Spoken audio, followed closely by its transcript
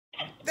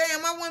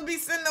Damn, I wouldn't be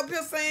sitting up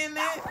here saying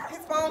that. His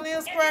phone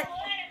is cracked.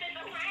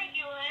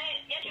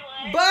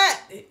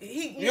 But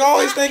you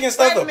always thinking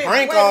stuff a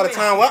prank all the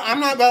time. Well,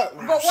 I'm not about.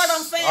 But what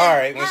I'm saying. All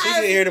right, when she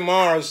get here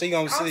tomorrow, she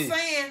gonna see. I'm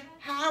saying,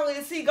 how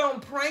is he gonna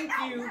prank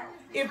you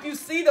if you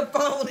see the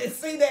phone and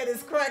see that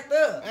it's cracked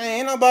up? Hey,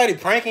 ain't nobody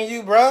pranking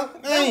you, bro.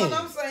 That's what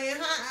I'm saying.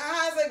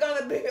 How is it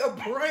gonna be a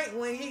prank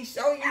when he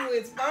show you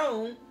his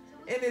phone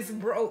and it's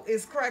broke,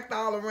 it's cracked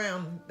all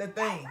around the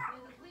thing?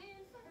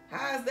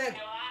 How is that?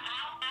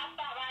 I'll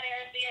stop by there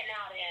and see it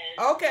now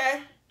then. Okay.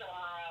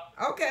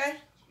 Tomorrow. Okay.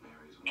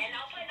 And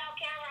don't put no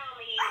camera on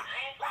me. I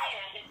ain't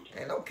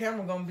playing. Ain't no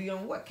camera gonna be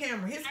on what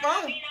camera? His There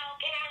phone. be no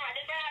camera.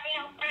 This better be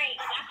no prank.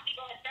 I could be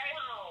going straight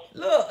home.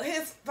 Look,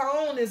 his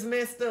phone is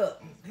messed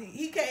up.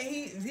 He can't.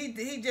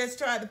 He just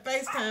tried to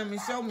FaceTime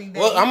and show me that.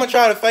 Well, I'm gonna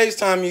try to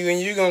FaceTime you, and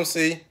you gonna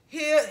see.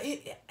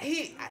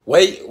 He.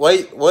 Wait.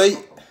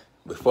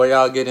 Before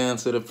y'all get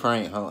into the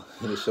prank, huh?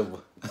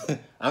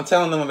 I'm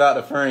telling them about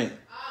the prank.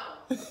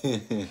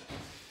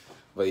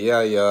 But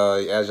yeah,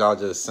 y'all, as y'all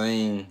just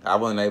seen, I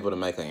wasn't able to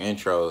make an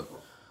intro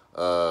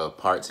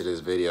part to this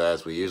video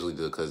as we usually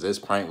do because this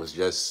prank was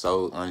just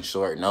so on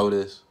short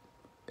notice.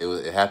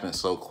 It happened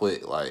so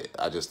quick. Like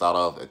I just thought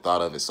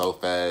of it so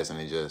fast and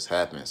it just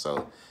happened.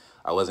 So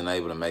I wasn't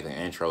able to make an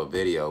intro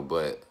video.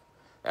 But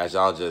as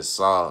y'all just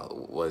saw,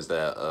 was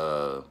that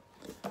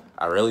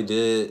I really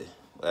did.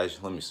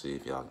 Actually, let me see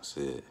if y'all can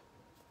see it.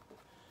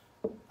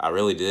 I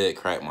really did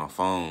crack my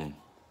phone.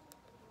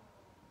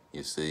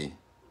 You see,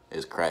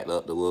 it's cracked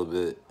up a little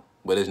bit,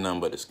 but it's nothing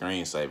but the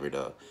screensaver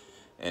though.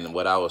 And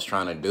what I was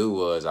trying to do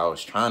was I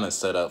was trying to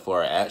set up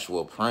for an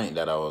actual prank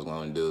that I was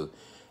going to do.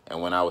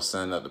 And when I was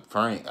setting up the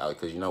prank,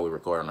 because you know we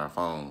record on our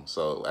phone.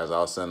 So as I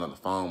was setting up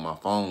the phone, my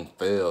phone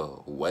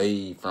fell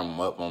way from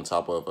up on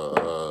top of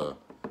a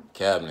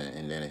cabinet,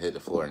 and then it hit the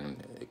floor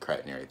and it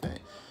cracked and everything.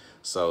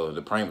 So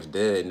the prank was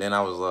dead. And then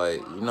I was like,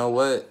 you know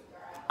what?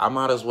 I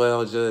might as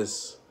well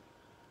just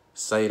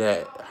say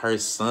that her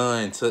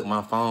son took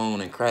my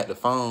phone and cracked the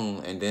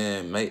phone, and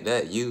then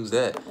use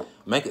that,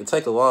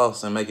 take a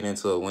loss and make it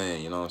into a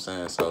win. You know what I'm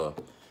saying? So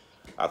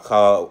I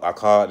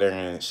called her,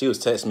 and she was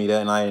texting me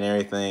that night and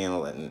everything,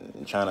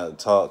 and trying to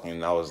talk,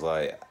 and I was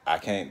like, I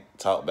can't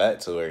talk back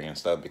to her and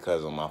stuff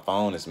because my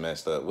phone is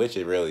messed up, which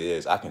it really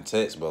is. I can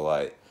text, but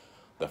like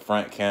the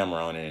front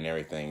camera on it and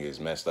everything is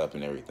messed up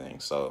and everything.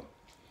 So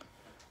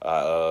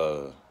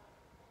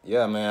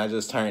yeah, man, I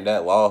just turned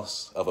that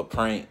loss of a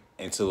prank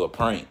into a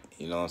prank,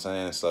 you know what I'm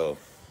saying? So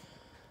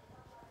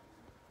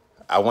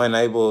I wasn't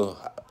able,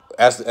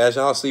 as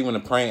y'all see when the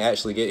prank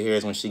actually get here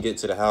is when she get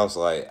to the house,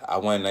 like I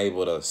wasn't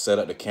able to set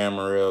up the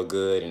camera real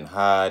good and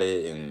hide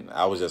it, and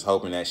I was just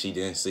hoping that she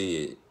didn't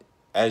see it.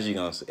 As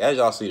y'all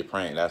see the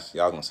prank,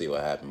 y'all gonna see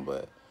what happened.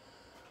 But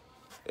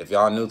if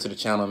y'all new to the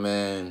channel,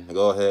 man,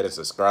 go ahead and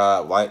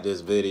subscribe, like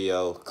this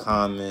video,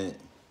 comment,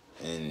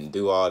 and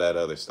do all that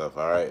other stuff,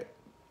 all right?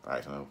 All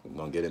right, so we're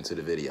gonna get into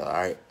the video, all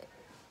right?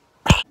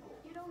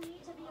 You don't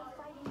need to be a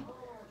fighting bull.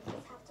 You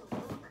just have to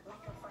look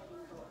like a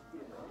fighting bull.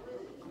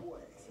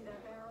 See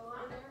that barrel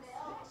on there?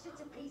 Smash it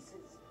to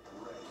pieces.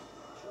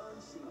 John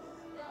Cena.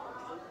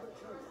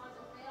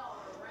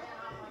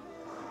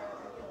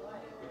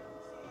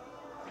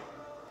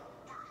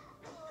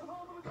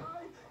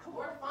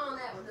 Where the phone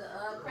at with the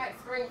cracked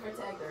screen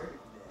protector?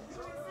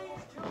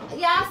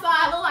 Yeah, I saw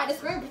it look like the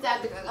screen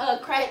protector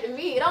cracked to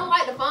me. It don't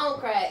like the phone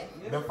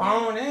cracked. The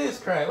phone is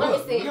cracked. Let me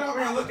see. Get over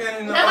here and look at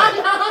it in the No, light.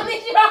 no, I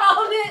need you to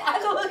hold it. I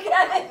can look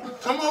at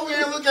it. Come over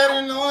here and look at it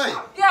in the light.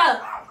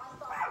 Yeah.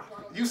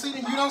 You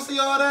don't see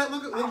all that?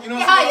 Look, you don't see all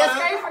Yeah, your that?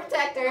 screen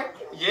protector.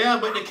 Yeah,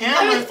 but the Let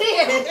camera. me see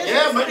it.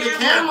 Yeah, but the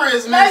camera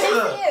is messed Let me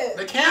up. see it.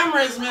 The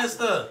camera is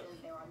messed up.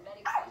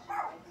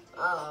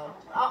 I'll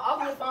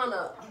open the phone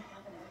up.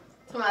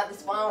 Talking about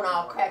this phone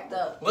all cracked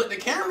up. Look, the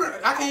camera.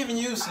 I can't even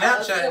use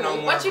Snapchat no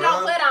more. What you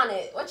don't put on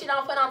it? What you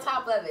don't put on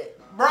top of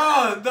it?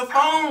 Bro, the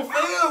phone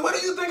fell. What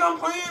do you think I'm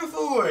playing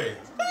for?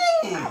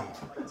 Dang.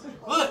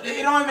 Look,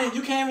 it don't even.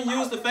 You can't even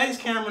use the face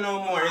camera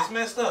no more. It's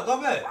messed up. Go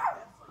back.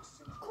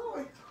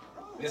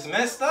 It's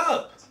messed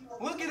up.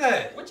 Look at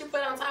that. What you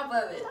put on top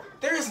of it?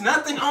 There is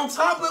nothing on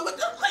top of it. What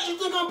you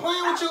think I'm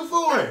playing with you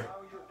for?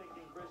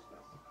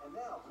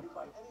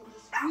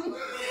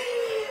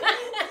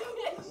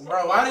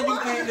 Bro, why do you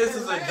think this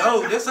is a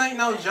joke? This ain't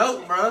no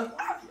joke, bro.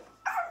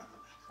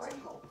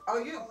 Oh,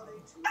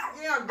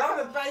 yeah, go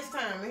to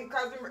FaceTime. He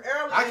called him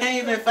earlier. I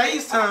can't even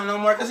FaceTime no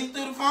more because he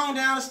threw the phone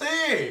down the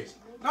stairs.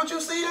 Don't you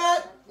see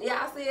that?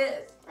 Yeah, I see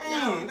it.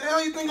 Damn, the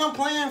hell you think I'm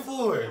playing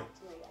for?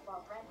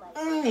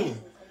 Damn,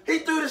 he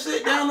threw the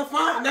shit down the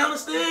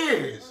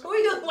stairs.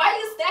 Why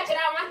you stacking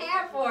out my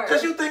hand for?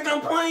 Because you think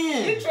I'm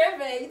playing. You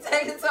tripping. You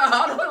take it to a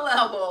whole other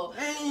level.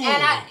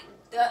 Damn.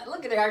 And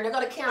look at her. They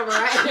got a camera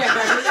right there.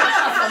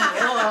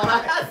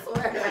 I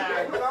swear.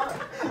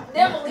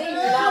 They believe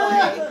me that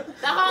way.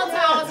 The whole time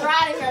I was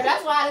riding her.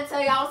 That's why didn't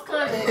tell you I was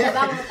coming because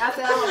I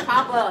said I'm gonna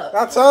pop up.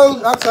 I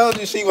told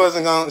you she was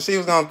gonna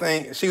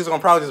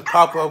probably just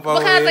pop up over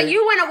Because here.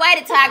 you wouldn't have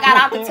waited till I got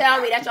off to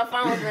tell me that your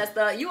phone was messed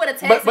up. You would have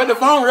texted But the me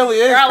phone really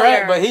is earlier.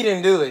 cracked, but he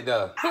didn't do it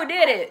though. Who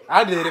did it?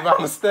 I did it by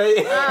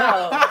mistake.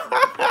 Oh.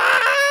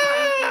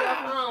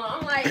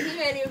 I'm like,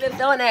 he ain't even been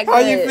feeling that good. How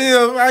you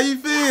feel? How you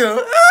feel?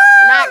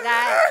 Not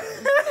God.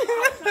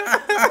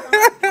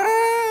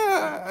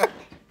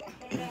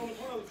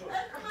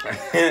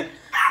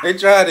 They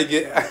tried to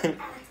get.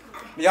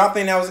 Y'all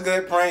think that was a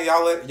good prank?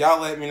 Y'all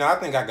let me know. I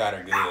think I got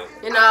her good.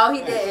 You know, he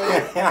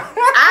didn't.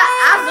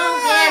 I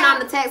zoomed in on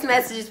the text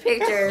messages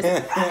pictures,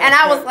 and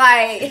I was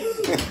like,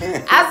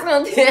 I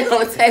zoomed in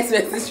on the text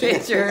message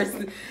pictures,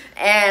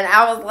 and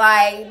I was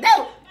like,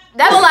 that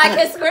look like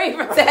his screen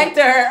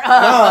protector.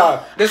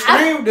 No, the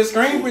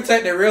screen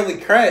protector really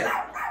cracked,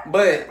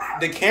 but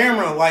the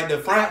camera, like the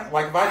front,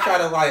 like if I try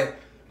to like.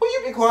 Will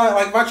you be quiet?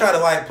 Like if I try to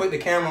like put the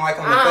camera like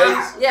on the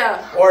face,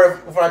 yeah, or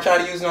if I try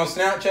to use it on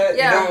Snapchat,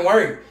 yeah. it don't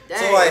work. Dang.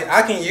 So like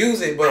I can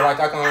use it, but like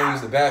I can only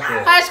use the back of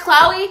it. Hush,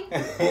 Chloe.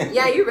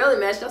 Yeah, you really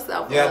messed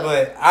yourself up. Yeah,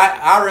 but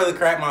I really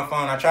cracked my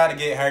phone. I tried to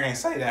get her and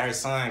say that her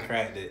son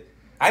cracked it.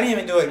 I didn't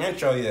even do an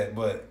intro yet,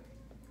 but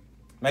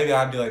maybe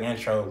I'll do an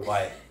intro.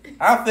 Like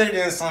I'll fit it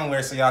in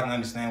somewhere so y'all can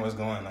understand what's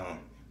going on.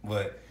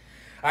 But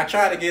I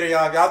tried to get her,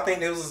 y'all. If y'all think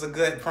this was a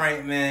good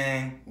prank,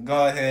 man,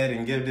 go ahead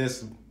and give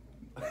this.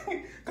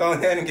 Go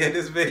ahead and give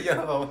this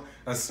video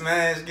a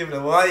smash. Give it a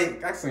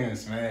like. I seen a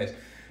smash.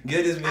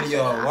 Give this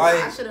video a like.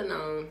 I should have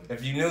known.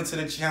 If you're new to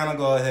the channel,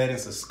 go ahead and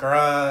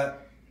subscribe.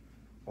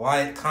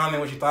 Like, comment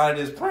what you thought of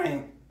this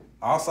prank.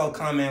 Also,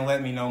 comment and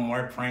let me know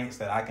more pranks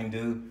that I can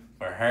do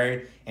for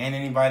her and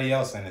anybody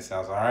else in this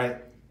house, alright?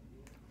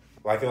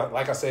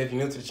 Like I said, if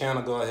you're new to the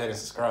channel, go ahead and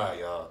subscribe,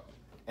 y'all.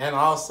 And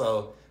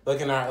also, look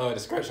in our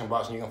description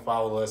box and you can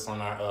follow us on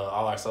our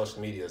all our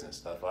social medias and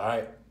stuff,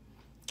 alright?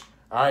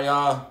 Alright,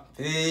 y'all.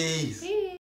 Peace.